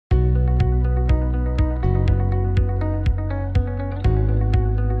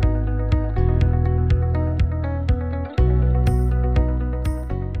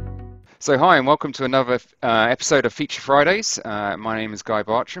So hi and welcome to another episode of Feature Fridays. My name is Guy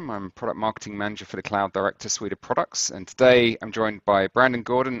Bartram. I'm Product Marketing Manager for the Cloud Director suite of products. And today I'm joined by Brandon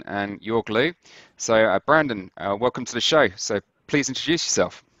Gordon and Joerg Liu. So Brandon, welcome to the show. So please introduce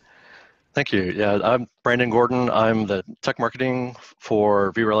yourself. Thank you. Yeah, I'm Brandon Gordon. I'm the tech marketing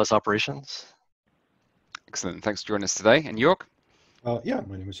for vRealize operations. Excellent. Thanks for joining us today. And Joerg? Yeah,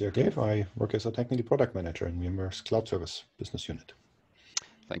 my name is Joerg and Guy. I work as a technical product manager in VMware's cloud service business unit.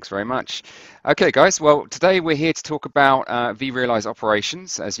 Thanks very much. Okay, guys. Well, today we're here to talk about vRealize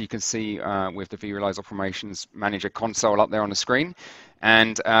operations. As you can see with the vRealize operations manager console up there on the screen.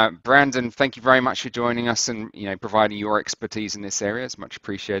 And Brandon, thank you very much for joining us and providing your expertise in this area. It's much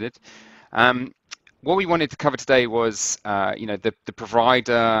appreciated. What we wanted to cover today was, the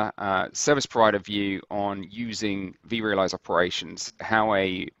provider, service provider view on using vRealize operations, how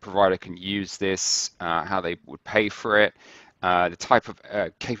a provider can use this, how they would pay for it, the type of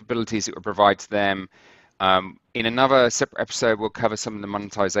capabilities it would provide to them. In another separate episode, we'll cover some of the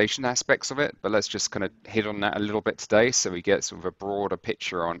monetization aspects of it, but let's just kind of hit on that a little bit today so we get sort of a broader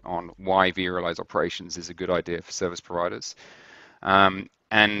picture on why vRealize operations is a good idea for service providers.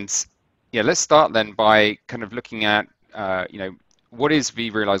 Yeah, let's start then by kind of looking at, what is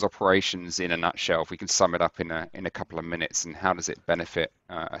vRealize operations in a nutshell, if we can sum it up in a couple of minutes, and how does it benefit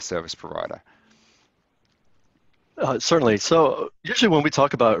a service provider? Certainly. So usually when we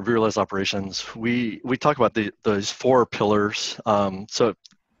talk about vRealize operations, we talk about those four pillars. So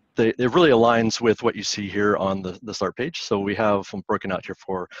it really aligns with what you see here on the start page. So we have them broken out here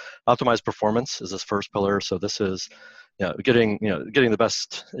for optimized performance is this first pillar. So this is getting the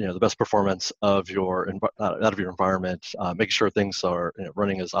best performance of out of your environment, making sure things are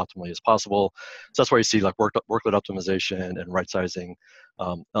running as optimally as possible. So that's why you see like workload optimization and right sizing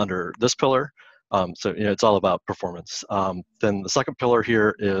under this pillar. So it's all about performance. Then the second pillar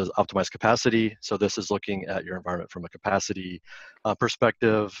here is optimized capacity. So this is looking at your environment from a capacity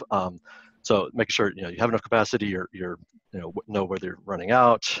perspective. So making sure you have enough capacity, know whether you're running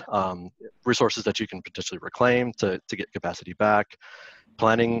out, resources that you can potentially reclaim to get capacity back.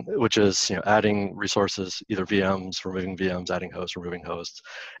 Planning, which is adding resources, either VMs, removing VMs, adding hosts, removing hosts,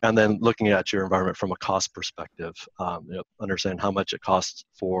 and then looking at your environment from a cost perspective. Understand how much it costs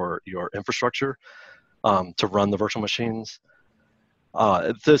for your infrastructure to run the virtual machines.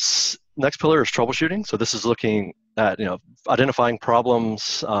 This next pillar is troubleshooting. So this is looking at identifying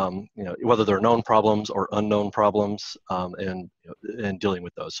problems, whether they're known problems or unknown problems, and dealing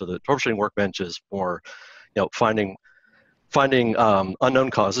with those. So the troubleshooting workbench is more finding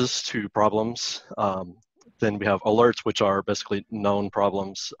unknown causes to problems. Then we have alerts, which are basically known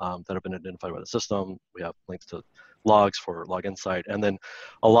problems that have been identified by the system. We have links to logs for log insight, and then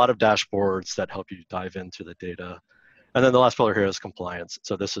a lot of dashboards that help you dive into the data. And then the last pillar here is compliance.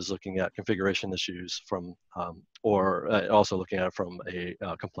 So this is looking at configuration issues also looking at it from a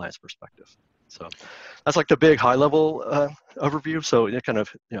compliance perspective. So that's like the big high level overview. So it kind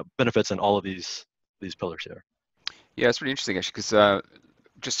of benefits in all of these pillars here. Yeah, it's really interesting actually, because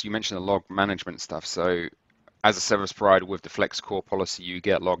just you mentioned the log management stuff. So as a service provider with the Flex Core policy, you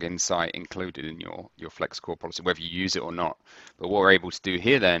get log insight included in your Flex Core policy, whether you use it or not. But what we're able to do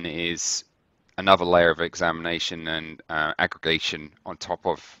here then is another layer of examination and aggregation on top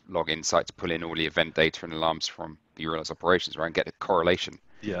of log insight to pull in all the event data and alarms from vRealize operations, right, and get a correlation.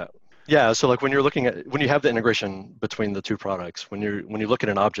 Yeah. So like when you have the integration between the two products, when you look at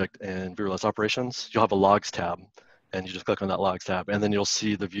an object in vRealize operations, you'll have a logs tab, and you just click on that logs tab, and then you'll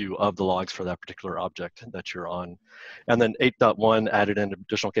see the view of the logs for that particular object that you're on. And then 8.1 added in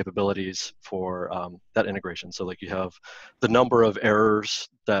additional capabilities for that integration. So like you have the number of errors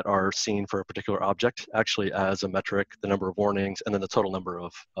that are seen for a particular object actually as a metric, the number of warnings, and then the total number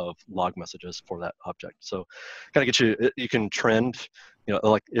of log messages for that object. So kind of you can trend,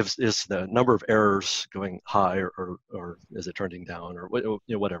 like is the number of errors going high or is it trending down or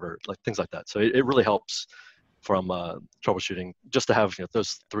whatever, like things like that. So it really helps from troubleshooting, just to have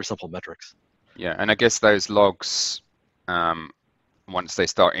those three simple metrics. Yeah, and I guess those logs, once they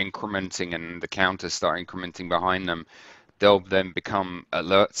start incrementing and the counters start incrementing behind them, they'll then become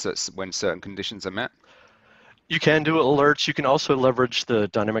alerts when certain conditions are met. You can do alerts. You can also leverage the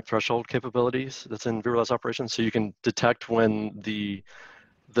dynamic threshold capabilities that's in vRealize operations, so you can detect when the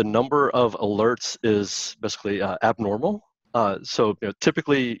number of alerts is basically abnormal. So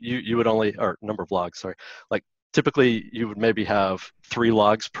typically you would only, or number of logs, sorry, like typically you would maybe have 3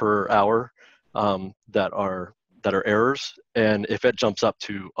 logs per hour that are errors, and if it jumps up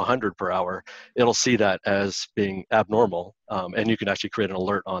to 100 per hour, it'll see that as being abnormal, and you can actually create an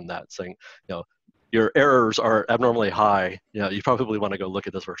alert on that saying, your errors are abnormally high, you probably want to go look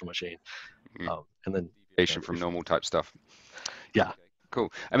at this virtual machine. And then deviation from normal type stuff. Yeah. Cool.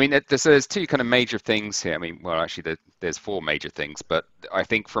 I mean, there's two kind of major things here. I mean, well, actually, there's four major things, but I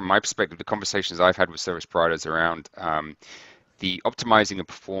think from my perspective, the conversations I've had with service providers around the optimizing of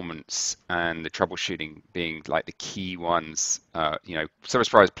performance and the troubleshooting being like the key ones. Service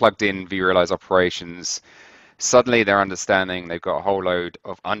providers plugged in vRealize operations. Suddenly they're understanding they've got a whole load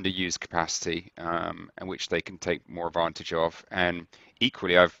of underused capacity, and which they can take more advantage of. And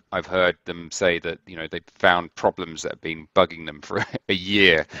equally, I've heard them say that they've found problems that have been bugging them for a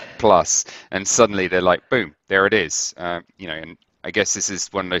year plus, and suddenly they're like, boom, there it is. And I guess this is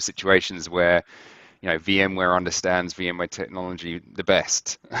one of those situations where VMware understands VMware technology the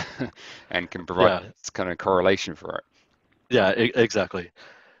best and can provide this kind of correlation for it. Yeah, exactly.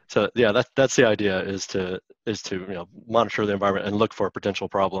 So yeah, that's the idea, is to monitor the environment and look for potential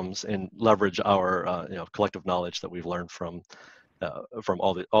problems and leverage our collective knowledge that we've learned from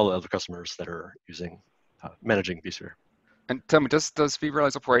all the other customers that are using managing vSphere. And tell me, does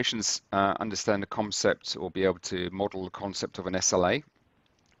vRealize Operations understand the concept or be able to model the concept of an SLA,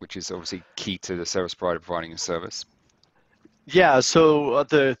 which is obviously key to the service provider providing a service? Yeah. So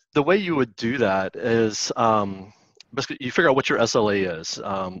the way you would do that is basically you figure out what your SLA is.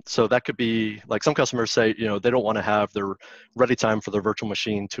 So that could be like, some customers say, they don't want to have their ready time for their virtual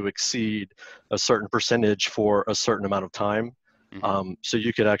machine to exceed a certain percentage for a certain amount of time. Mm-hmm. So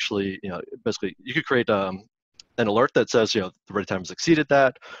you could actually, basically you could create an alert that says, the ready time has exceeded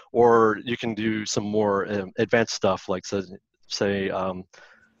that, or you can do some more advanced stuff, like say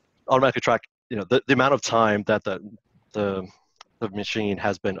automatically track, the amount of time that the machine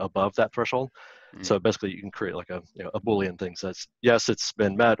has been above that threshold. Mm-hmm. So basically, you can create like a Boolean thing that says yes, it's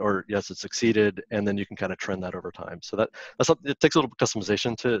been met, or yes, it's exceeded, and then you can kind of trend that over time. So that's something, it takes a little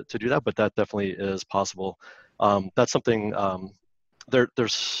customization to do that, but that definitely is possible. That's something.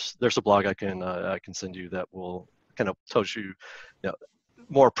 There's a blog I can send you that will kind of tell you,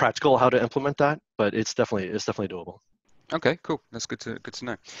 more practical how to implement that, but it's definitely doable. Okay, cool. That's good to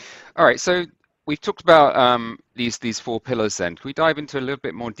know. All right, so we've talked about these four pillars then. Can we dive into a little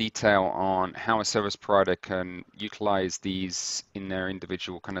bit more detail on how a service provider can utilize these in their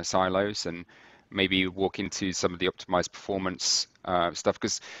individual kind of silos, and maybe walk into some of the optimized performance stuff?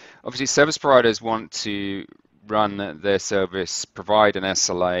 Because obviously service providers want to run their service, provide an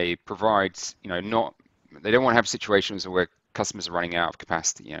SLA, they don't want to have situations where customers are running out of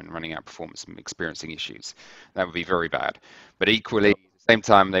capacity and running out of performance and experiencing issues. That would be very bad. But equally, at the same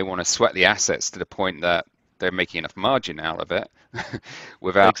time, they want to sweat the assets to the point that they're making enough margin out of it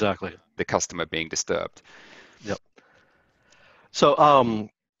without the customer being disturbed. Yep. So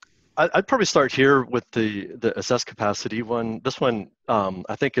I'd probably start here with the assess capacity one. This one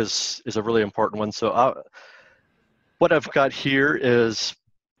I think is a really important one. So what I've got here is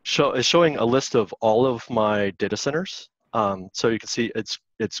showing a list of all of my data centers. So you can see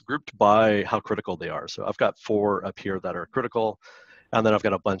it's grouped by how critical they are. So I've got 4 up here that are critical, and then I've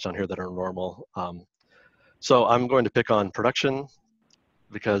got a bunch on here that are normal. So I'm going to pick on production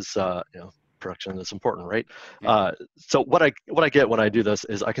because production is important, right? So what I get when I do this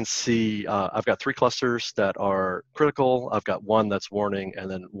is I can see I've got 3 clusters that are critical. I've got 1 that's warning,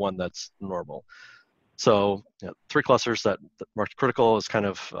 and then 1 that's normal. So 3 clusters that marked critical is kind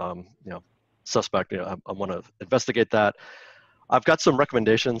of suspect. I want to investigate that. I've got some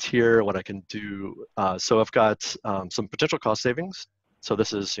recommendations here what I can do. So I've got some potential cost savings. So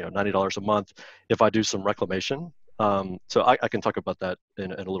this is $90 a month if I do some reclamation. So I can talk about that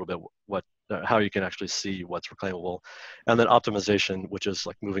in a little bit, how you can actually see what's reclaimable, and then optimization, which is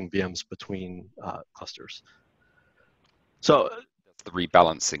like moving VMs between clusters. So that's the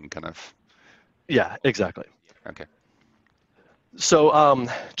rebalancing kind of. Yeah, exactly. Okay. So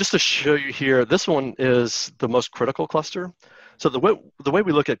just to show you here, this one is the most critical cluster. So the way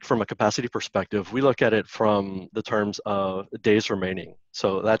we look at from a capacity perspective, we look at it from the terms of days remaining.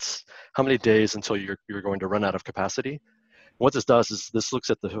 So that's how many days until you're going to run out of capacity. What this does is this looks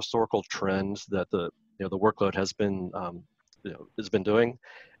at the historical trends that the workload has been doing,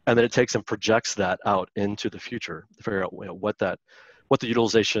 and then it takes and projects that out into the future to figure out what the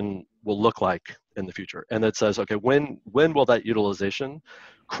utilization will look like in the future. And it says, okay, when will that utilization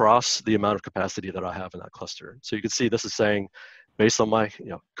cross the amount of capacity that I have in that cluster? So you can see this is saying, based on my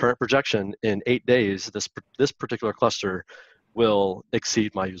current projection, in 8 days, this particular cluster will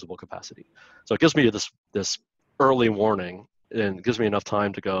exceed my usable capacity. So it gives me this early warning, and it gives me enough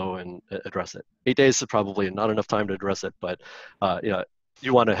time to go and address it. 8 days is probably not enough time to address it, but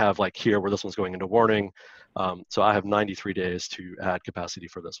you want to have like here where this one's going into warning. So I have 93 days to add capacity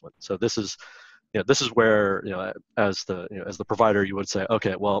for this one. So this is this is where, as the provider, you would say,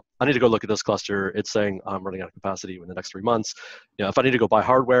 okay, well, I need to go look at this cluster. It's saying I'm running out of capacity in the next 3 months. If I need to go buy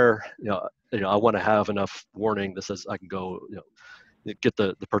hardware, I want to have enough warning that says I can go, get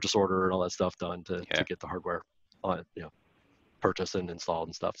the purchase order and all that stuff done to get the hardware on, purchased and installed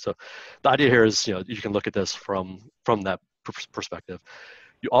and stuff. So the idea here is, you can look at this from that perspective.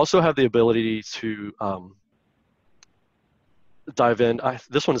 You also have the ability to dive in.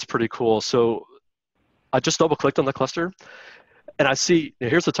 This one is pretty cool. So I just double clicked on the cluster and I see,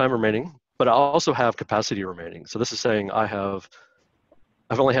 here's the time remaining, but I also have capacity remaining. So this is saying I've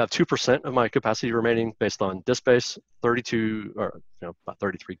only have 2% of my capacity remaining based on disk space, 32 or about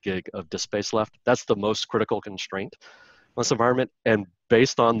 33 gig of disk space left. That's the most critical constraint on this environment. And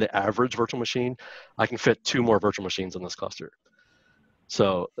based on the average virtual machine, I can fit 2 more virtual machines in this cluster.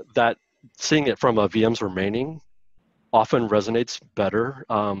 So that seeing it from a VMs remaining often resonates better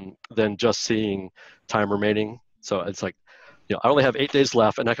than just seeing time remaining. So it's like, I only have 8 days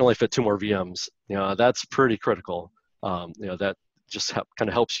left and I can only fit 2 more VMs. That's pretty critical. That just kind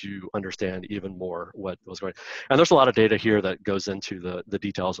of helps you understand even more what was going on. And there's a lot of data here that goes into the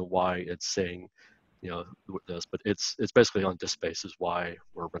details of why it's saying, this, but it's basically on disk space is why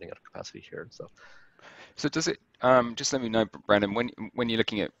we're running out of capacity here. So does it, just let me know, Brandon, when you're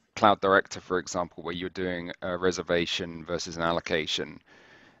looking at Cloud Director, for example, where you're doing a reservation versus an allocation,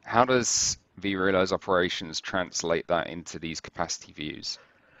 how does vRealize operations translate that into these capacity views?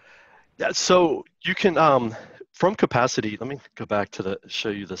 Yeah, so you can, from capacity, let me go back to show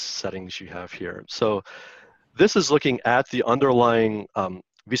you the settings you have here. So this is looking at the underlying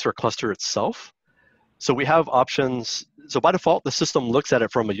vSphere cluster itself. So we have options. So by default, the system looks at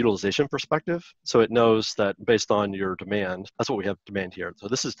it from a utilization perspective. So it knows that based on your demand, that's what we have demand here. So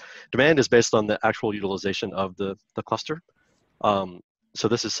demand is based on the actual utilization of the cluster. So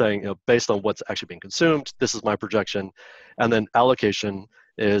this is saying, based on what's actually being consumed, this is my projection. And then allocation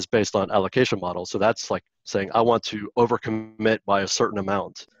is based on allocation model. So that's like saying, I want to overcommit by a certain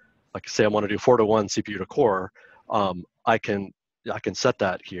amount. Like say I want to do 4:1 CPU to core, I can set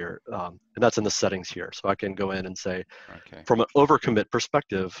that here, and that's in the settings here. So I can go in and say, from an overcommit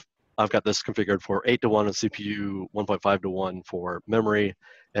perspective, I've got this configured for 8:1 on CPU, 1.5:1 for memory,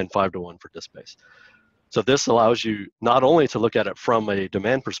 and 5:1 for disk space. So this allows you not only to look at it from a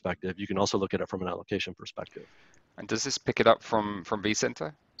demand perspective, you can also look at it from an allocation perspective. And does this pick it up from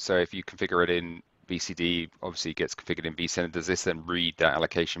vCenter? So if you configure it in VCD, obviously it gets configured in vCenter. Does this then read that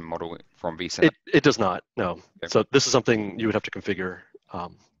allocation model from vCenter? It does not, no. Okay. So this is something you would have to configure.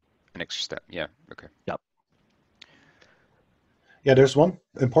 An extra step, yeah, okay. Yep. Yeah, there's one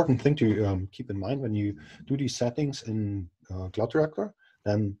important thing to keep in mind when you do these settings in Cloud Director,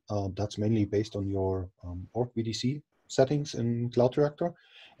 then that's mainly based on your org VDC settings in Cloud Director.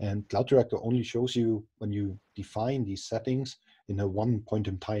 And Cloud Director only shows you when you define these settings in a one point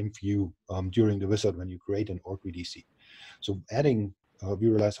in time view during the wizard when you create an org VDC. So adding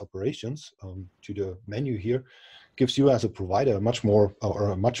vRealize operations to the menu here gives you as a provider a much more or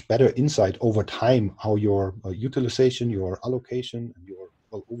a much better insight over time how your utilization, your allocation, and your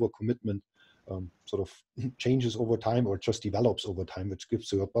overcommitment sort of changes over time or just develops over time, which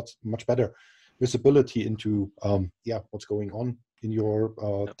gives you a much better visibility into what's going on in your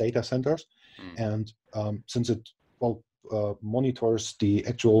data centers. And since it monitors the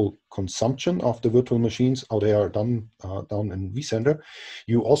actual consumption of the virtual machines, how they are done down in vCenter,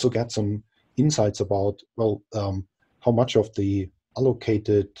 you also get some insights about how much of the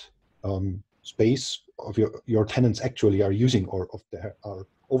allocated space of your tenants actually are using, or are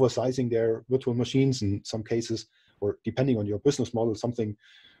oversizing their virtual machines in some cases, or depending on your business model, something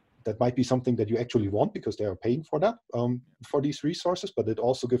that might be something that you actually want because they are paying for that, for these resources. But it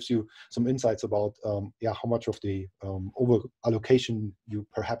also gives you some insights about how much of the over allocation you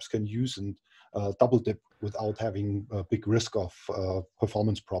perhaps can use and double dip without having a big risk of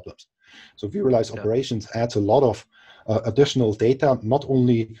performance problems. So vRealize operations adds a lot of additional data, not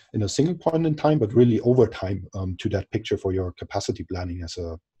only in a single point in time, but really over time to that picture for your capacity planning as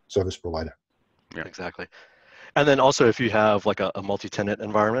a service provider. Yeah, exactly. And then also, if you have like a multi-tenant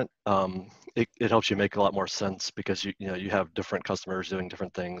environment, it helps you make a lot more sense because you have different customers doing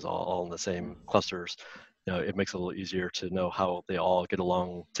different things all in the same clusters. It makes it a little easier to know how they all get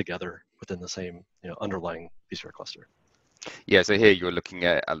along together within the same underlying vSphere cluster. Yeah, so here you're looking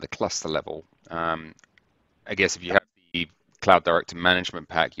at the cluster level. I guess if you have the Cloud Director Management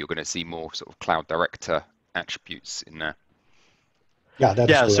Pack, you're going to see more sort of Cloud Director attributes in there. Yeah,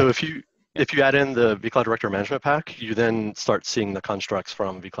 that's correct. So if you add in the vCloud Director Management Pack, you then start seeing the constructs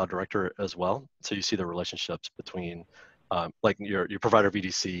from vCloud Director as well. So you see the relationships between like your provider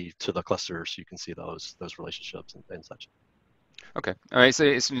VDC to the clusters. You can see those relationships and such. Okay, all right, so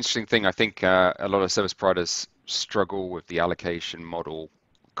it's an interesting thing. I think a lot of service providers struggle with the allocation model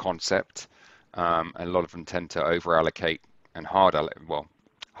concept. And a lot of them tend to over allocate and hard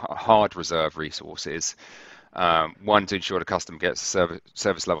reserve resources. One, to ensure the customer gets the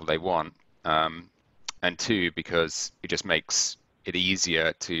service level they want, and two, because it just makes it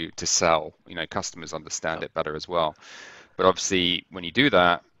easier to sell. Customers understand it better as well. But obviously, when you do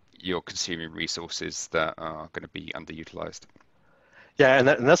that, you're consuming resources that are going to be underutilized. Yeah, and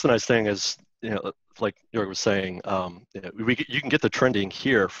that's the nice thing is, like Joerg was saying, you can get the trending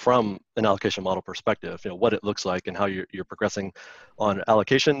here from an allocation model perspective, what it looks like and how you're progressing on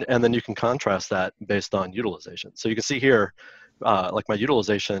allocation, and then you can contrast that based on utilization. So you can see here, like my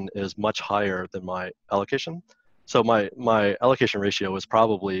utilization is much higher than my allocation. So my allocation ratio is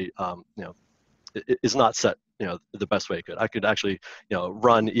probably, is not set, the best way it could. I could actually,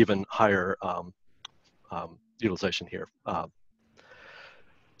 run even higher utilization here.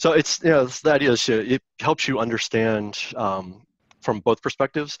 So it's, the idea is it helps you understand from both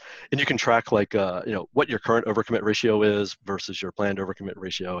perspectives, and you can track like, what your current overcommit ratio is versus your planned overcommit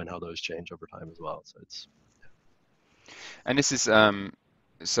ratio and how those change over time as well. So it's. And this is,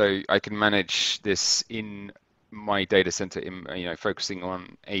 so I can manage this in my data center, focusing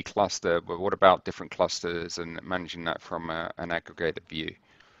on a cluster, but what about different clusters and managing that from an aggregated view?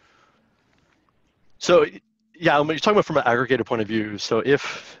 So yeah, when you're talking about from an aggregated point of view, so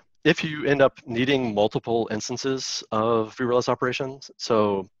if you end up needing multiple instances of vRealize operations,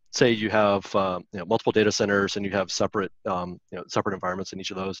 so say you have multiple data centers and you have separate separate environments in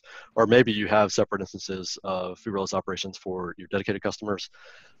each of those, or maybe you have separate instances of vRealize operations for your dedicated customers,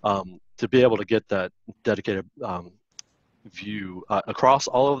 to be able to get that dedicated view across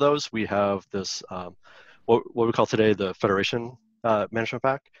all of those, we have this what we call today the Federation Management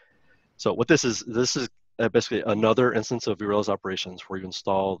Pack. So what this is basically another instance of vRealize operations where you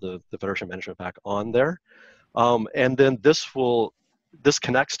install the Federation Management Pack on there, and then this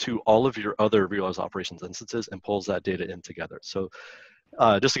connects to all of your other vRealize operations instances and pulls that data in together. So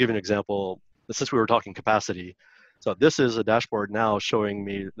just to give you an example, since we were talking capacity, so this is a dashboard now showing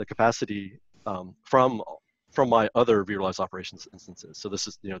me the capacity from my other vRealize operations instances. So this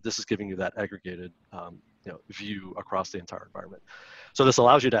is giving you that aggregated view across the entire environment. So this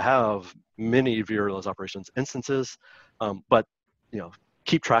allows you to have many vRealize operations instances, but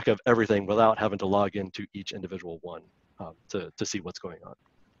keep track of everything without having to log into each individual one to see what's going on.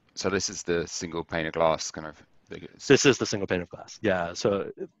 So this is the single pane of glass kind of. This is the single pane of glass. Yeah. So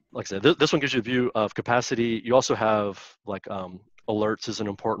like I said, this one gives you a view of capacity. You also have like alerts is an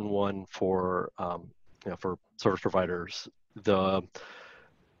important one for for service providers.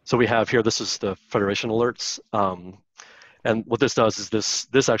 So we have here, this is the Federation alerts. And what this does is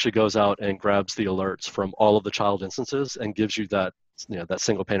this actually goes out and grabs the alerts from all of the child instances and gives you that that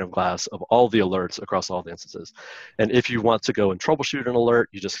single pane of glass of all the alerts across all the instances. And if you want to go and troubleshoot an alert,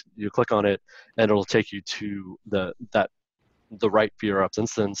 you click on it and it'll take you to the right VROps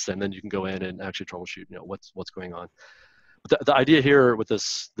instance, and then you can go in and actually troubleshoot what's going on. But the idea here with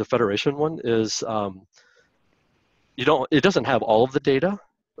the Federation one is it doesn't have all of the data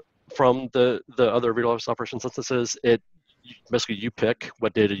from the other vRealize operations instances. Basically you pick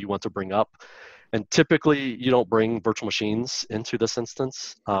what data you want to bring up, and typically you don't bring virtual machines into this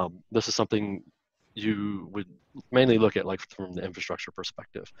instance. This is something you would mainly look at like from the infrastructure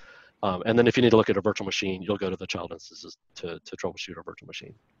perspective, and then if you need to look at a virtual machine, you'll go to the child instances to troubleshoot a virtual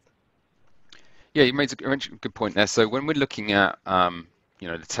machine. Yeah, you mentioned a good point there. So when we're looking at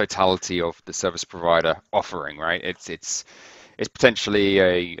the totality of the service provider offering, right? It's potentially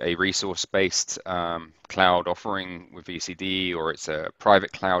a resource-based cloud offering with VCD, or it's a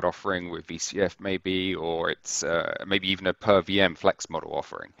private cloud offering with VCF maybe, or it's maybe even a per VM flex model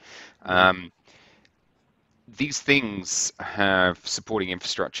offering. These things have supporting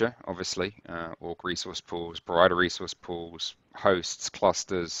infrastructure, obviously, org resource pools, provider resource pools, hosts,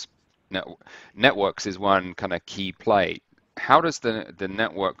 clusters. Networks is one kind of key play. How does the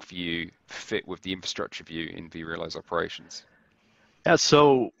network view fit with the infrastructure view in vRealize operations? Yeah,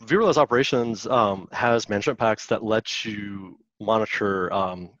 so vRealize operations has management packs that let you monitor,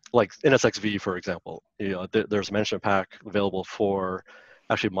 like NSXV, for example. There's a management pack available for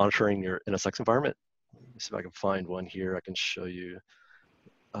actually monitoring your NSX environment. Let me see if I can find one here. I can show you.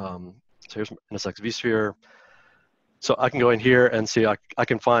 So here's NSX vSphere. So I can go in here and see, I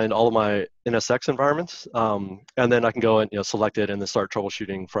can find all of my NSX environments, and then I can go and select it and then start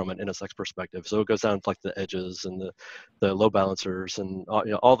troubleshooting from an NSX perspective. So it goes down to like the edges and the load balancers and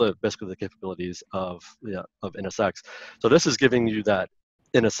all the basically the capabilities of NSX. So this is giving you that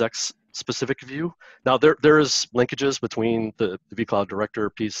NSX specific view. Now there is linkages between the vCloud Director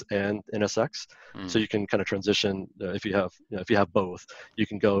piece and NSX, so you can kind of transition if you have both. You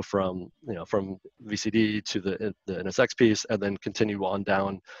can go from from VCD to the NSX piece and then continue on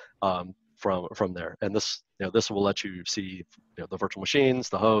down from there. And this this will let you see the virtual machines,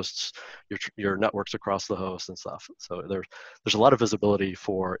 the hosts, your networks across the host and stuff. So there's a lot of visibility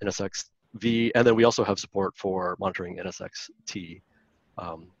for NSX V, and then we also have support for monitoring NSX T.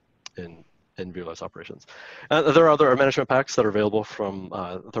 In vRealize operations. There are other management packs that are available from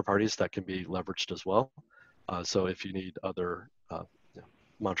third parties that can be leveraged as well. So if you need other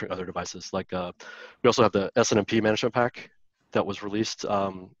monitoring other devices, like we also have the SNMP management pack that was released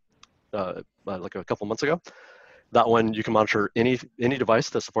like a couple months ago. That one you can monitor any device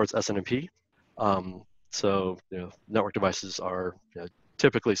that supports SNMP. So network devices are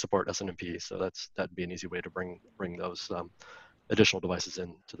typically support SNMP, so that'd be an easy way to bring those additional devices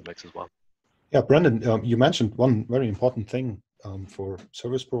into the mix as well. Yeah, Brandon, you mentioned one very important thing for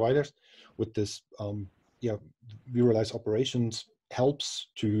service providers with this. vRealize operations helps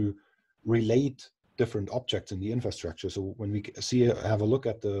to relate different objects in the infrastructure. So when we have a look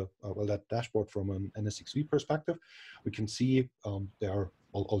at that dashboard from an NSXV perspective, we can see there are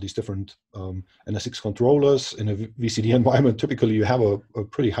all these different NSX controllers in a VCD environment. Typically, you have a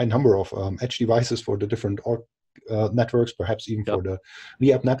pretty high number of edge devices for the different networks, perhaps even for the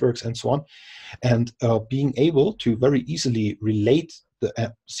vApp networks and so on. And being able to very easily relate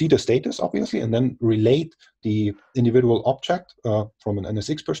see the status, obviously, and then relate the individual object from an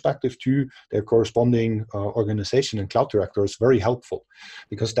NSX perspective to their corresponding organization and cloud director is very helpful,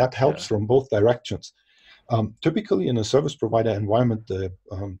 because that helps from both directions. Typically, in a service provider environment, the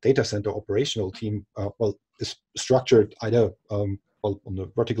data center operational team is structured either on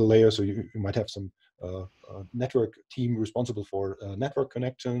the vertical layer, so you might have some network team responsible for network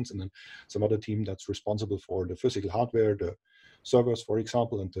connections, and then some other team that's responsible for the physical hardware, the servers, for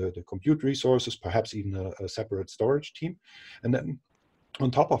example, and the compute resources, perhaps even a separate storage team. And then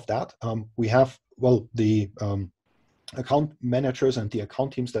on top of that, we have, the account managers and the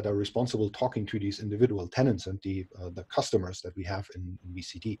account teams that are responsible talking to these individual tenants and the customers that we have in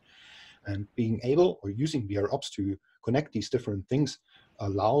VCD. And being able or using VROps to connect these different things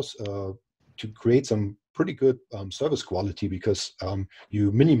allows to create some pretty good service quality, because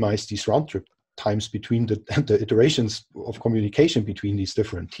you minimize these round trip times between the iterations of communication between these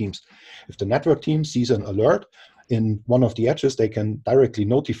different teams. If the network team sees an alert in one of the edges, they can directly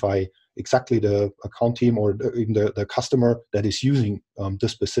notify exactly the account team or even the customer that is using the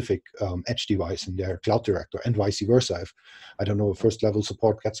specific edge device in their cloud director, and vice versa. If, I don't know, first level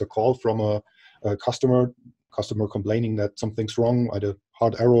support gets a call from a customer complaining that something's wrong, either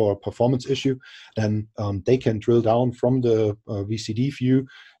hard error or performance issue, then they can drill down from the VCD view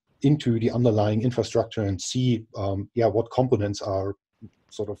into the underlying infrastructure and see what components are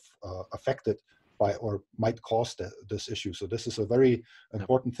sort of affected by or might cause this issue. So this is a very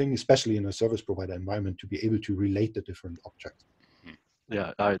important thing, especially in a service provider environment, to be able to relate the different objects.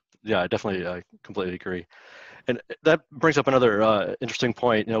 Yeah, I definitely completely agree. And that brings up another interesting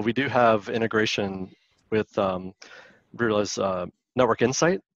point. We do have integration with vRealize Network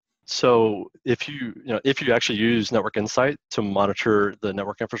Insight. So if you actually use Network Insight to monitor the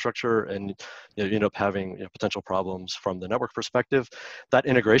network infrastructure, and you end up having potential problems from the network perspective, that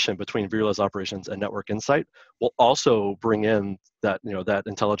integration between vRealize operations and Network Insight will also bring in that that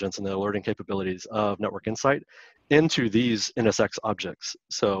intelligence and the alerting capabilities of Network Insight into these NSX objects.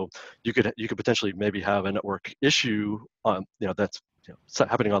 So you could potentially maybe have a network issue on that's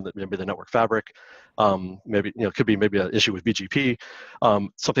happening on maybe the network fabric. Maybe could be maybe an issue with BGP,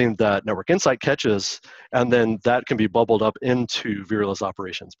 something that Network Insight catches, and then that can be bubbled up into vRealize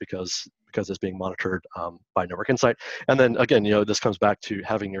operations because it's being monitored by Network Insight. And then again, this comes back to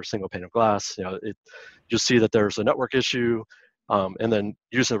having your single pane of glass. You'll see that there's a network issue, and then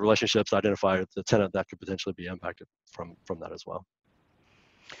use the relationships to identify the tenant that could potentially be impacted from that as well.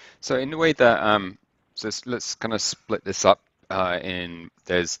 So in the way that let's kind of split this up.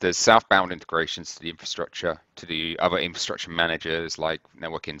 There's southbound integrations to the infrastructure, to the other infrastructure managers like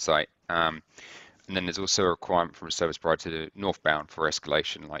Network Insight, and then there's also a requirement from a service provider to the northbound for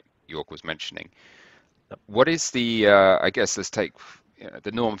escalation, like Joerg was mentioning. What is the I guess let's take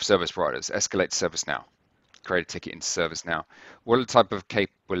the norm for service providers: escalate to ServiceNow, create a ticket into ServiceNow. What are the type of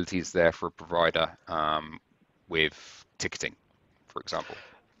capabilities there for a provider? with ticketing, for example?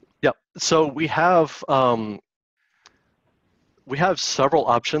 Yep. So we have several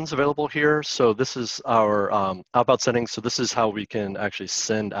options available here. So this is our outbound settings. So this is how we can actually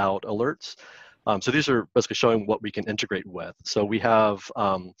send out alerts. So these are basically showing what we can integrate with. So we have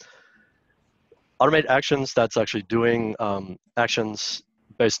automate actions that's actually doing actions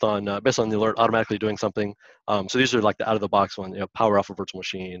based on the alert, automatically doing something. So these are like the out-of-the-box one, power off a virtual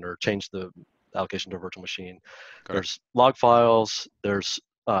machine or change the allocation to a virtual machine. There's log files, there's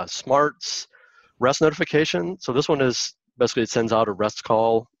smarts, REST notification. So this one is basically it sends out a REST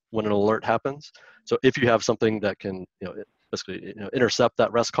call when an alert happens. So if you have something that can basically intercept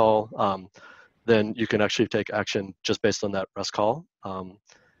that REST call, then you can actually take action just based on that REST call.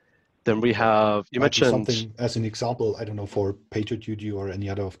 Then we have, you mentioned something as an example, I don't know, for PagerDuty or any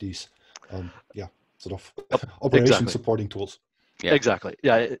other of these, sort of operation supporting tools. Yeah. Exactly.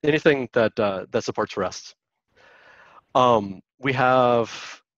 Yeah, anything that that supports REST. We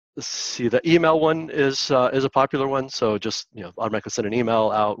have, let's see, the email one is a popular one. So just automatically send an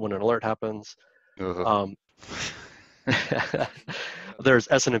email out when an alert happens. There's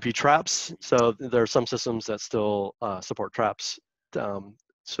SNMP traps. So there are some systems that still support traps.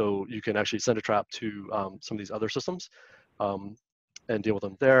 So you can actually send a trap to some of these other systems and deal with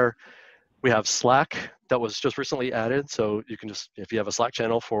them there. We have Slack that was just recently added. So you can just, if you have a Slack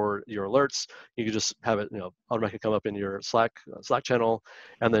channel for your alerts, you can just have it automatically come up in your Slack channel,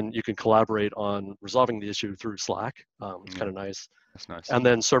 and then you can collaborate on resolving the issue through Slack. It's kind of nice. That's nice. And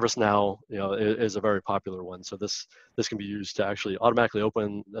then ServiceNow, is a very popular one. So this can be used to actually automatically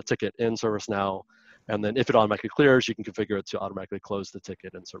open a ticket in ServiceNow, and then if it automatically clears, you can configure it to automatically close the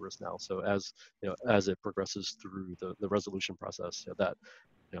ticket in ServiceNow. So as it progresses through the resolution process, that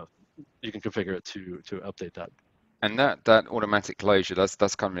you can configure it to update that. And that automatic closure,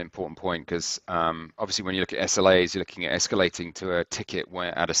 that's kind of an important point, because obviously when you look at SLAs, you're looking at escalating to a ticket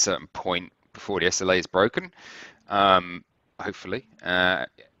where at a certain point before the SLA is broken. Hopefully.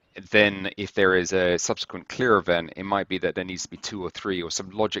 Then if there is a subsequent clear event, it might be that there needs to be 2 or 3 or some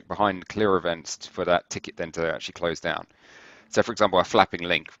logic behind clear events for that ticket then to actually close down. So for example, a flapping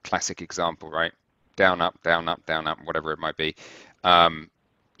link, classic example, right? Down, up, down, up, down, up, whatever it might be.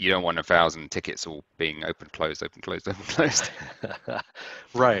 You don't want 1,000 tickets all being open, closed, open, closed, open, closed.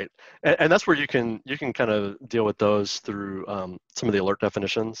 Right, and that's where you can kind of deal with those through some of the alert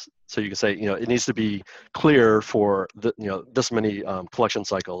definitions. So you can say, it needs to be clear for this many collection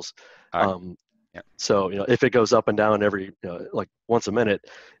cycles. So if it goes up and down every like once a minute,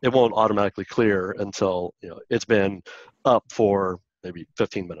 it won't automatically clear until it's been up for maybe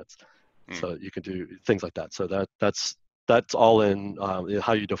 15 minutes. So you can do things like that. So that's all in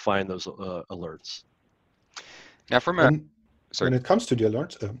how you define those alerts. Now, when it comes to the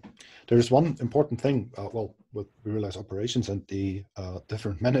alerts, there is one important thing. With vRealize operations and the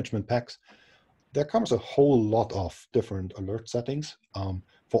different management packs, there comes a whole lot of different alert settings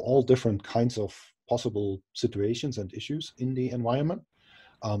for all different kinds of possible situations and issues in the environment.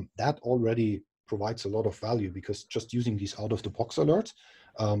 That already provides a lot of value, because just using these out-of-the-box alerts,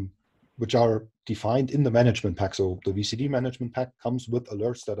 which are defined in the management pack. So the VCD management pack comes with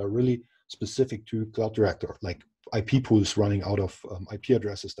alerts that are really specific to Cloud Director, like IP pools running out of IP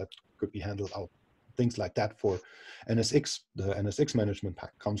addresses that could be handled out, things like that. For NSX, the NSX management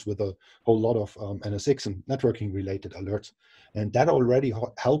pack comes with a whole lot of NSX and networking related alerts. And that already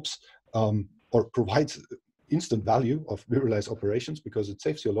helps or provides instant value of vRealize operations, because it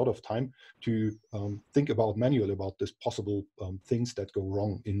saves you a lot of time to think about manually about this possible things that go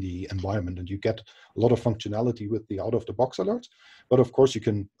wrong in the environment. And you get a lot of functionality with the out-of-the-box alerts. But of course, you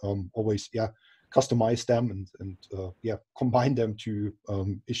can always customize them and combine them to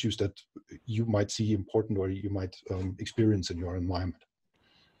issues that you might see important or you might experience in your environment.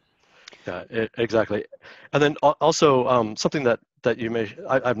 Yeah, exactly. And then also something that you may,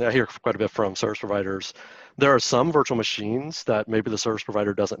 I hear quite a bit from service providers. There are some virtual machines that maybe the service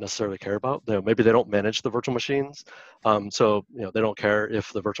provider doesn't necessarily care about. Maybe they don't manage the virtual machines. So they don't care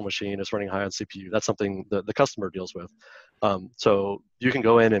if the virtual machine is running high on CPU. That's something that the customer deals with. So you can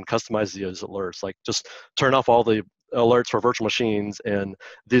go in and customize these alerts, like just turn off all the alerts for virtual machines and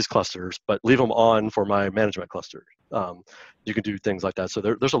these clusters, but leave them on for my management cluster. You can do things like that. So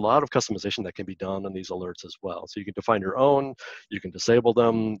there's a lot of customization that can be done on these alerts as well. So you can define your own, you can disable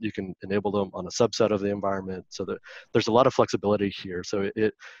them, you can enable them on a subset of the environment. So that there's a lot of flexibility here. So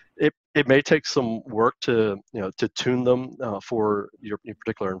it may take some work to tune them for your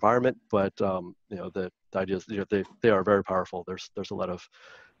particular environment, but the idea is they are very powerful. There's a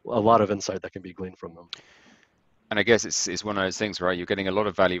lot of insight that can be gleaned from them. And I guess it's one of those things, right? You're getting a lot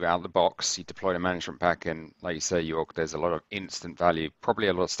of value out of the box. You deploy a management pack, and like you say, Joerg, there's a lot of instant value. Probably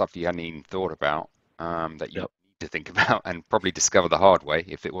a lot of stuff you hadn't even thought about that you Yep. need to think about, and probably discover the hard way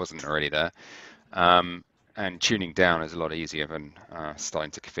if it wasn't already there. And tuning down is a lot easier than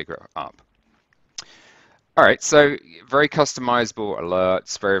starting to configure it up. All right, so very customizable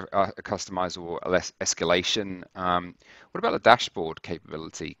alerts, very customizable escalation. What about the dashboard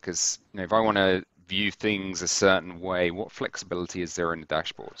capability? Because if I want to view things a certain way, what flexibility is there in the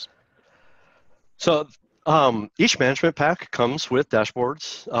dashboards? So each management pack comes with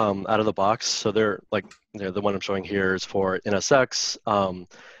dashboards out of the box. So they're like the one I'm showing here is for NSX,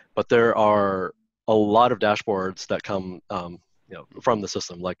 but there are a lot of dashboards that come from the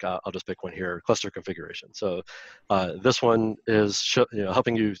system. Like I'll just pick one here, cluster configuration. So this one is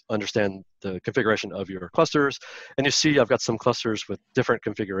helping you understand the configuration of your clusters. And you see I've got some clusters with different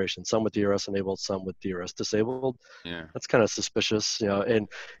configurations, some with DRS enabled, some with DRS disabled. Yeah. That's kind of suspicious, and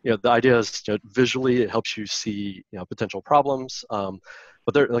the idea is visually it helps you see potential problems.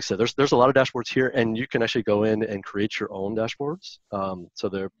 But there, like I said, there's a lot of dashboards here, and you can actually go in and create your own dashboards. So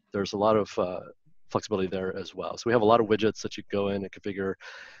there's a lot of flexibility there as well. So we have a lot of widgets that you go in and configure.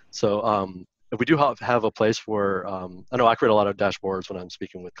 So if we do have a place where, I know I create a lot of dashboards when I'm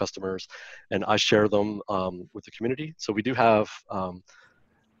speaking with customers, and I share them with the community. So we do have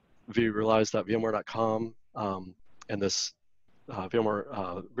vRealize.vmware.com and this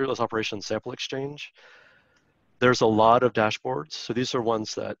VMware vRealize Operations Sample Exchange. There's a lot of dashboards. So these are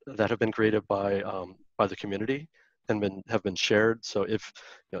ones that have been created by the community and have been shared. So if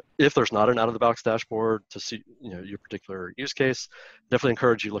there's not an out-of-the-box dashboard to see your particular use case, definitely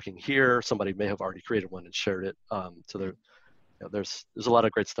encourage you looking here. Somebody may have already created one and shared it. So there's a lot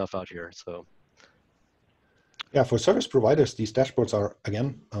of great stuff out here. So yeah, for service providers, these dashboards are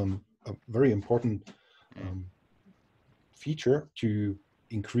again a very important feature to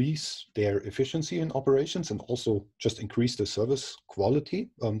increase their efficiency in operations and also just increase the service quality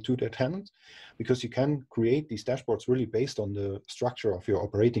to their tenants, because you can create these dashboards really based on the structure of your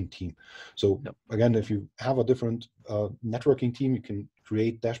operating team. So again, if you have a different networking team, you can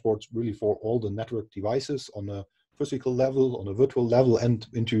create dashboards really for all the network devices on a physical level, on a virtual level, and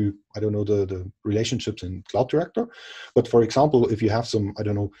into, I don't know, the relationships in Cloud Director. But for example, if you have some, I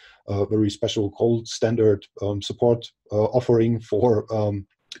don't know, very special cold standard support offering for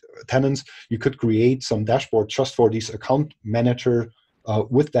tenants, you could create some dashboard just for this account manager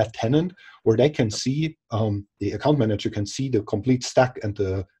with that tenant, where they can see, the account manager can see the complete stack and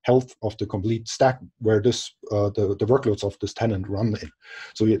the health of the complete stack where this the workloads of this tenant run in.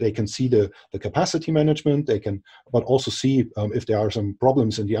 So they can see the capacity management, they can, but also see if there are some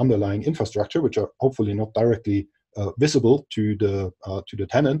problems in the underlying infrastructure, which are hopefully not directly visible to the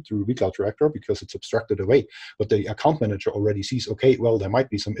tenant through vCloud Director because it's abstracted away. But the account manager already sees, okay, well, there might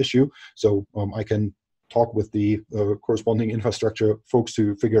be some issue, so I can talk with the corresponding infrastructure folks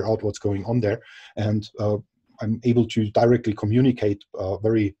to figure out what's going on there. And I'm able to directly communicate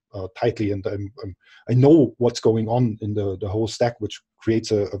very tightly, and I know what's going on in the whole stack, which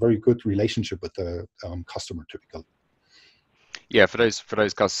creates a very good relationship with the customer typically. Yeah, for those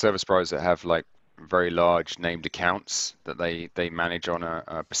service providers that have like very large named accounts that they manage on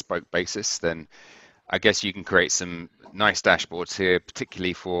a bespoke basis, then I guess you can create some nice dashboards here,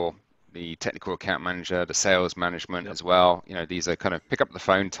 particularly for the technical account manager, the sales management as well. These are kind of pick up the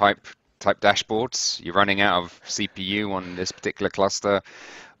phone type dashboards. You're running out of CPU on this particular cluster,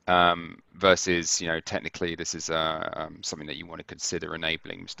 versus technically this is something that you want to consider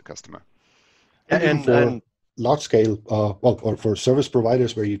enabling, Mr. Customer. And for large scale, or for service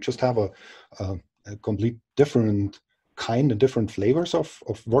providers where you just have a complete different kind and different flavors of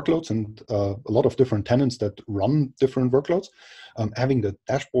workloads and a lot of different tenants that run different workloads, having the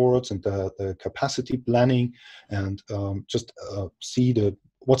dashboards and the capacity planning and just see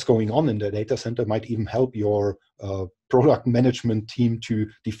what's going on in the data center might even help your product management team to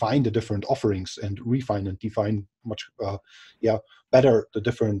define the different offerings and refine and define much better the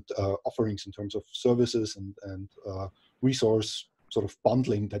different offerings in terms of services and resource sort of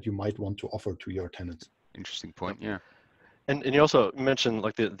bundling that you might want to offer to your tenants. Interesting point, yeah. And you also mentioned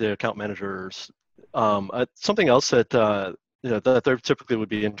like the account managers. Something else that that they typically would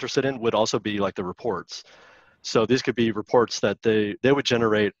be interested in would also be like the reports. So these could be reports that they would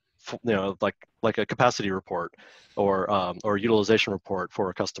generate, like a capacity report or utilization report for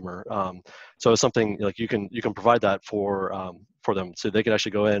a customer. So it's something like you can provide that for them, so they can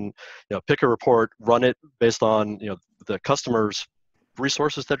actually go in, pick a report, run it based on the customer's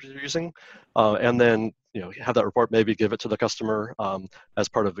resources that you're using, and then have that report, maybe give it to the customer as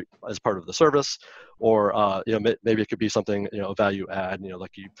part of the service, or maybe it could be something value add.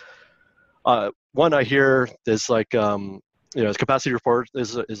 Like one I hear is like capacity report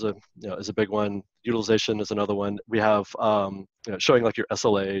is a big one. Utilization is another one. We have showing like your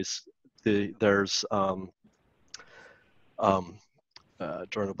SLAs. There's drawing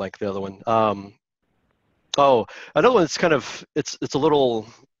a blank. The other one. Oh, another one. It's kind of it's a little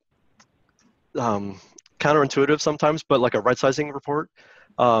counterintuitive sometimes, but like a right sizing report.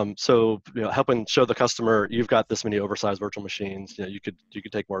 So helping show the customer you've got this many oversized virtual machines. You could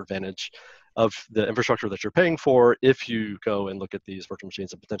take more advantage of the infrastructure that you're paying for if you go and look at these virtual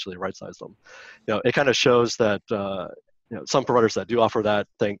machines and potentially right size them. It kind of shows that some providers that do offer that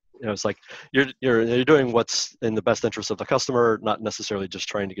think it's like you're doing what's in the best interest of the customer, not necessarily just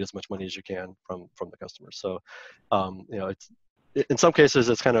trying to get as much money as you can from the customer. So it's in some cases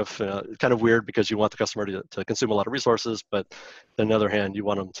it's kind of weird because you want the customer to consume a lot of resources, but on the other hand you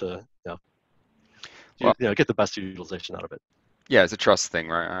want them to get the best utilization out of it. Yeah, it's a trust thing,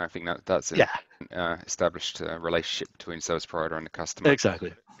 right? I think that's an established relationship between service provider and the customer.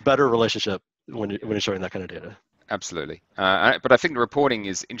 Exactly. Better relationship when you're showing that kind of data. Absolutely. But I think the reporting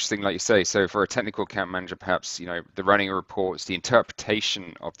is interesting, like you say. So for a technical account manager, perhaps, the running of reports, the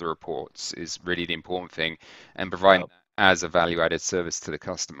interpretation of the reports is really the important thing, and providing as a value-added service to the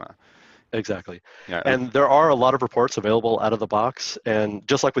customer. Exactly. And there are a lot of reports available out of the box. And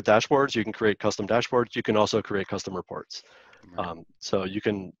just like with dashboards, you can create custom dashboards. You can also create custom reports. Right. So you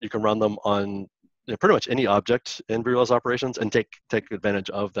can run them on pretty much any object in vRealize operations and take advantage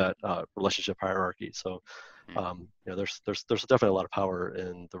of that relationship hierarchy. So there's definitely a lot of power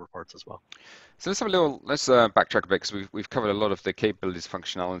in the reports as well. So let's backtrack a bit, because we've covered a lot of the capabilities,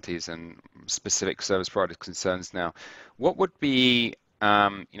 functionalities, and specific service provider concerns now. What would be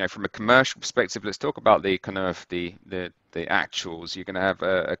from a commercial perspective, let's talk about the kind of the actuals. You're going to have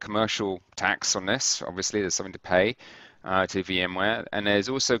a commercial tax on this. Obviously, there's something to pay to VMware, and there's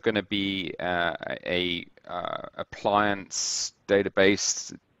also going to be a appliance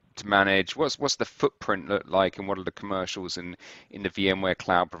database to manage. What's the footprint look like, and what are the commercials in the VMware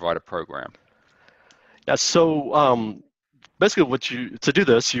Cloud Provider Program? Yeah, so basically to do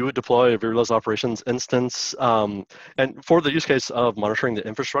this, you would deploy a vRealize operations instance, and for the use case of monitoring the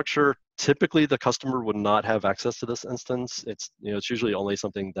infrastructure, typically the customer would not have access to this instance. It's usually only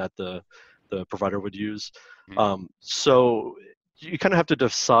something that the provider would use. So you kind of have to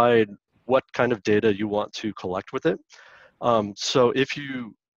decide what kind of data you want to collect with it. So if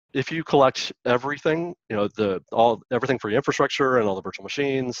you collect everything, everything for your infrastructure and all the virtual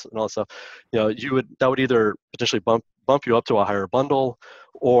machines and all that stuff, that would either potentially bump you up to a higher bundle,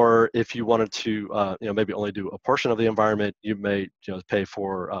 or if you wanted to maybe only do a portion of the environment, you may pay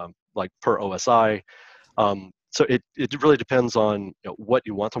for like per OSI. So it really depends on what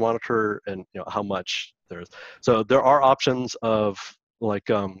you want to monitor and how much there's. So there are options of like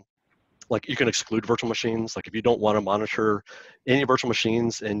you can exclude virtual machines. Like if you don't want to monitor any virtual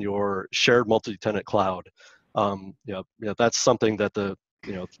machines in your shared multi-tenant cloud, that's something that the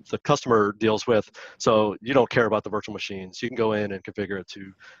customer deals with. So you don't care about the virtual machines. You can go in and configure it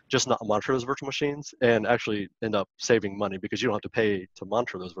to just not monitor those virtual machines, and actually end up saving money because you don't have to pay to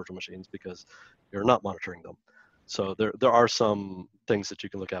monitor those virtual machines because you're not monitoring them. So there are some things that you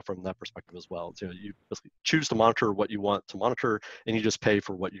can look at from that perspective as well. So you basically choose to monitor what you want to monitor, and you just pay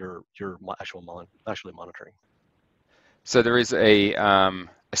for what you're actually monitoring. So there is a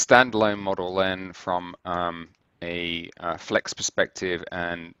standalone model then from a flex perspective,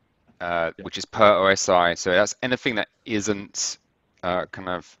 and which is per OSI. So that's anything that isn't kind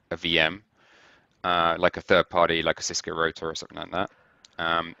of a VM, like a third party, like a Cisco router or something like that.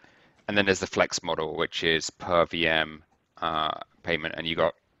 And then there's the flex model, which is per VM payment. And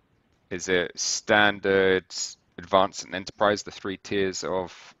is it standard, advanced, and enterprise, the 3 tiers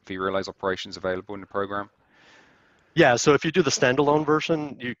of vRealize operations available in the program? Yeah, so if you do the standalone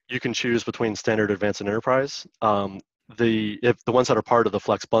version, you can choose between standard, advanced, and enterprise. If the ones that are part of the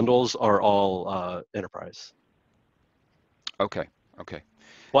flex bundles are all enterprise. Okay.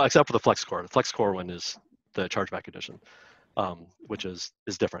 Well, except for the flex core. The flex core one is the chargeback edition, which is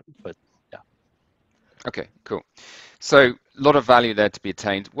different, but yeah. Okay, cool. So a lot of value there to be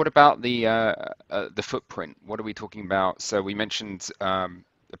attained. What about the footprint? What are we talking about? So we mentioned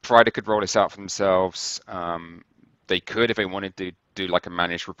the provider could roll this out for themselves. They could, if they wanted to, do like a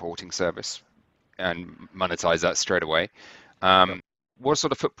managed reporting service and monetize that straight away. What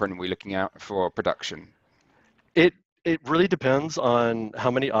sort of footprint are we looking at for production? It really depends on how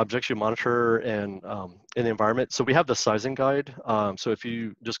many objects you monitor and in the environment. So we have the sizing guide. So if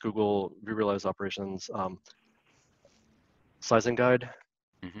you just Google vRealize operations sizing guide,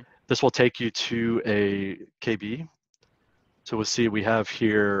 this will take you to a KB. So we'll see we have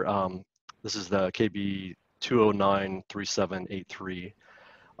here, this is the KB 2093783.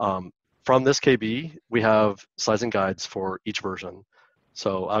 From this KB, we have sizing guides for each version.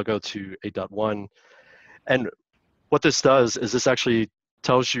 So I'll go to 8.1. And what this does is this actually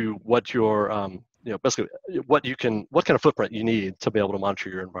tells you what your, basically what kind of footprint you need to be able to monitor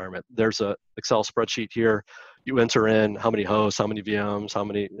your environment. There's a Excel spreadsheet here. You enter in how many hosts, how many VMs, how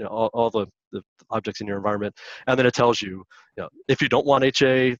many, all the objects in your environment. And then it tells you, if you don't want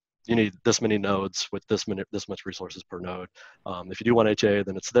HA, you need this many nodes with this much resources per node. If you do want HA,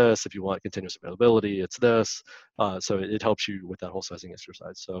 then it's this. If you want continuous availability, it's this. So it helps you with that whole sizing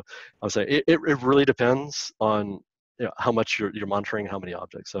exercise. So I would say it really depends on how much you're monitoring, how many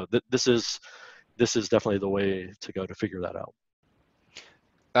objects. So this is definitely the way to go to figure that out.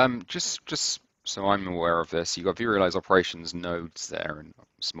 Just so I'm aware of this, you've got vRealize operations nodes there, and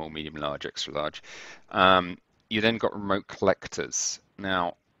small, medium, large, extra large. You then got remote collectors.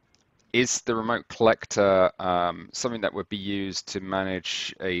 Now, is the remote collector something that would be used to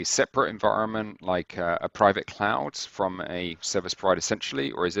manage a separate environment, like a private cloud from a service provider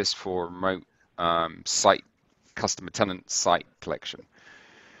essentially, or is this for remote site, customer tenant site collection?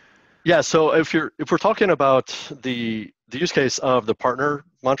 Yeah, so if we're talking about the use case of the partner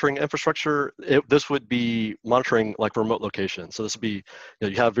monitoring infrastructure, this would be monitoring like remote locations. So this would be,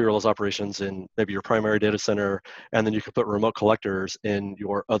 you have vRealize operations in maybe your primary data center, and then you can put remote collectors in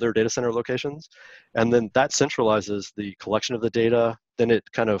your other data center locations. And then that centralizes the collection of the data. Then it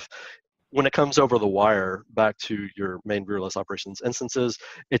kind of, when it comes over the wire back to your main vRealize operations instances,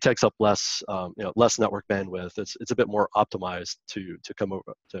 it takes up less, less network bandwidth. It's a bit more optimized to come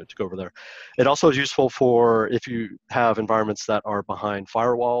over to go over there. It also is useful for if you have environments that are behind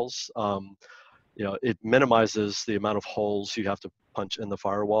firewalls. It minimizes the amount of holes you have to punch in the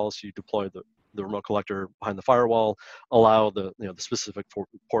firewall. So you deploy the remote collector behind the firewall, allow the the specific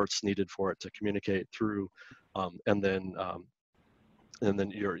ports needed for it to communicate through, and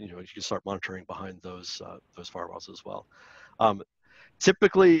then you can start monitoring behind those firewalls as well.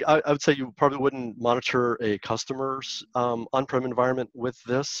 Typically, I would say you probably wouldn't monitor a customer's on-prem environment with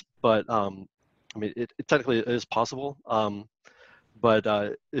this, but I mean, it technically is possible. But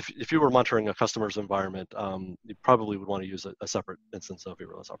if you were monitoring a customer's environment, you probably would want to use a separate instance of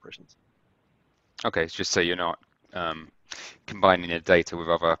vRealize operations. Okay, it's just so you're not combining the data with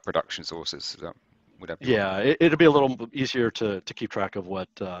other production sources. Yeah, it'll be a little easier to keep track of what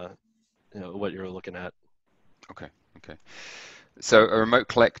what you're looking at. Okay. So a remote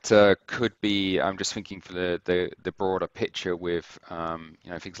collector could be, I'm just thinking for the broader picture with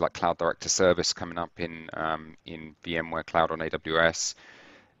things like Cloud Director Service coming up in VMware Cloud on AWS.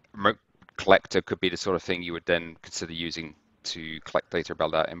 Remote collector could be the sort of thing you would then consider using to collect data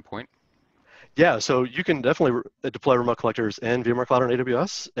about that endpoint. Yeah, so you can definitely deploy remote collectors in VMware Cloud on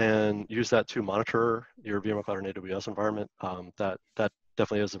AWS and use that to monitor your VMware Cloud on AWS environment. That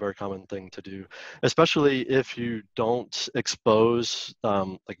definitely is a very common thing to do, especially if you don't expose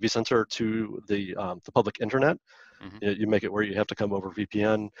like vCenter to the public internet. You make it where you have to come over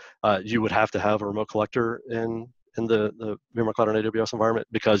VPN. You would have to have a remote collector in the VMware Cloud on AWS environment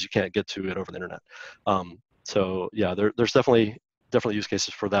because you can't get to it over the internet. So yeah, there's definitely use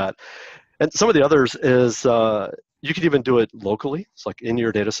cases for that. And some of the others is you can even do it locally. It's like in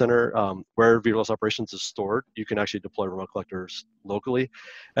your data center where vRealize operations is stored, you can actually deploy remote collectors locally.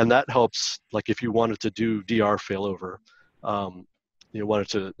 And that helps, like if you wanted to do DR failover, you wanted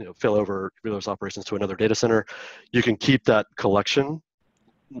to fail over vRealize operations to another data center, you can keep that collection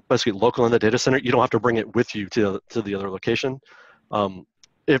basically local in the data center. You don't have to bring it with you to the other location.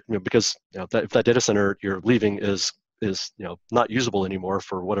 Because if that data center you're leaving is not usable anymore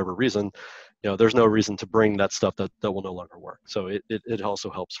for whatever reason, there's no reason to bring that stuff that will no longer work. So it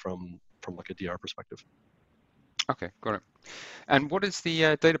also helps from like a DR perspective. Okay, got it. And what is the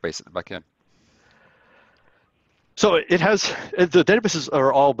database at the back end? So the databases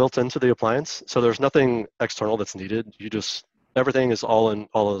are all built into the appliance. So there's nothing external that's needed. Everything is all in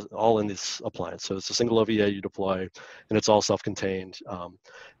this appliance. So it's a single OVA you deploy, and it's all self-contained.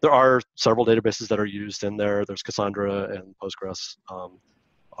 There are several databases that are used in there. There's Cassandra and Postgres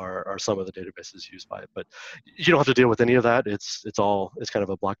are some of the databases used by it, but you don't have to deal with any of that. It's kind of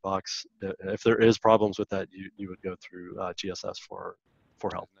a black box. If there is problems with that, you would go through GSS for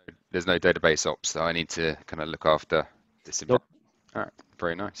help. There's no database ops, so I need to kind of look after this. Nope. All right,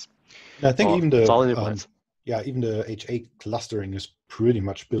 very nice. I think even the it's all in the appliance. Yeah, even the HA clustering is pretty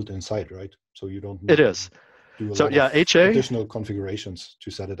much built inside, right? so you don't It need is. to do a So lot yeah, of HA. additional configurations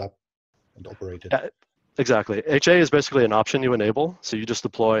to set it up and operate it. Exactly. HA is basically an option you enable. So you just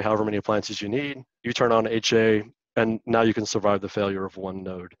deploy however many appliances you need. You turn on HA, and now you can survive the failure of one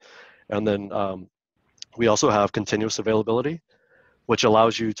node. And then we also have continuous availability, which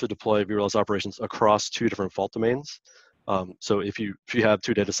allows you to deploy vRealize operations across 2 different fault domains. So if you have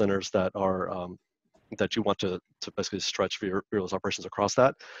 2 data centers that are that you want to basically stretch vRealize operations across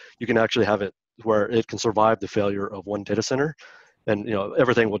that, you can actually have it where it can survive the failure of one data center, and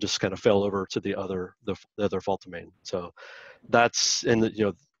everything will just kind of fail over to the other fault domain. So that's in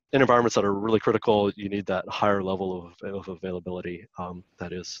the in environments that are really critical, you need that higher level of availability.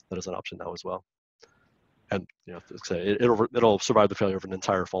 That is an option now as well. And say it'll survive the failure of an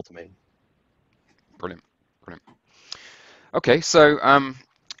entire fault domain. Brilliant, brilliant. Okay, so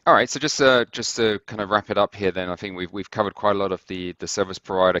all right, so just to kind of wrap it up here, then I think we've covered quite a lot of the service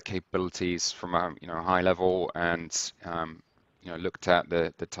provider capabilities from a high level, and looked at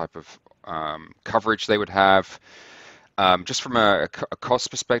the type of coverage they would have. Just from a cost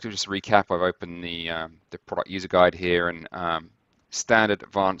perspective, just to recap, I've opened the product user guide here, and standard,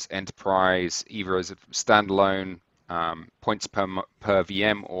 advanced, enterprise, either as a standalone points per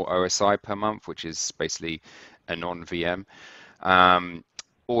VM or OSI per month, which is basically a non-VM,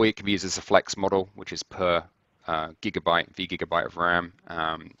 or it can be used as a flex model, which is per gigabyte of RAM.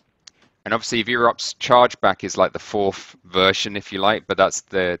 And obviously, VROPS chargeback is like the 4th version, if you like, but that's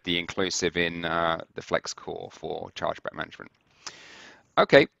the inclusive in the Flex Core for chargeback management.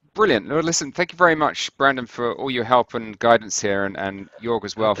 Okay, brilliant. Well, listen, thank you very much, Brandon, for all your help and guidance here, and Joerg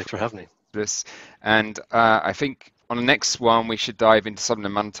as well. Thanks for having me. This, and I think on the next one we should dive into some of the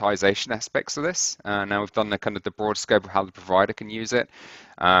monetization aspects of this. Now we've done the kind of the broad scope of how the provider can use it.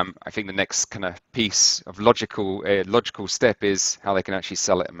 I think the next kind of piece of logical step is how they can actually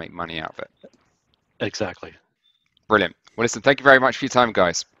sell it and make money out of it. Exactly. Brilliant. Well, listen, thank you very much for your time,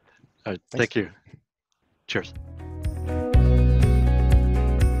 guys. All right, thank you. Cheers.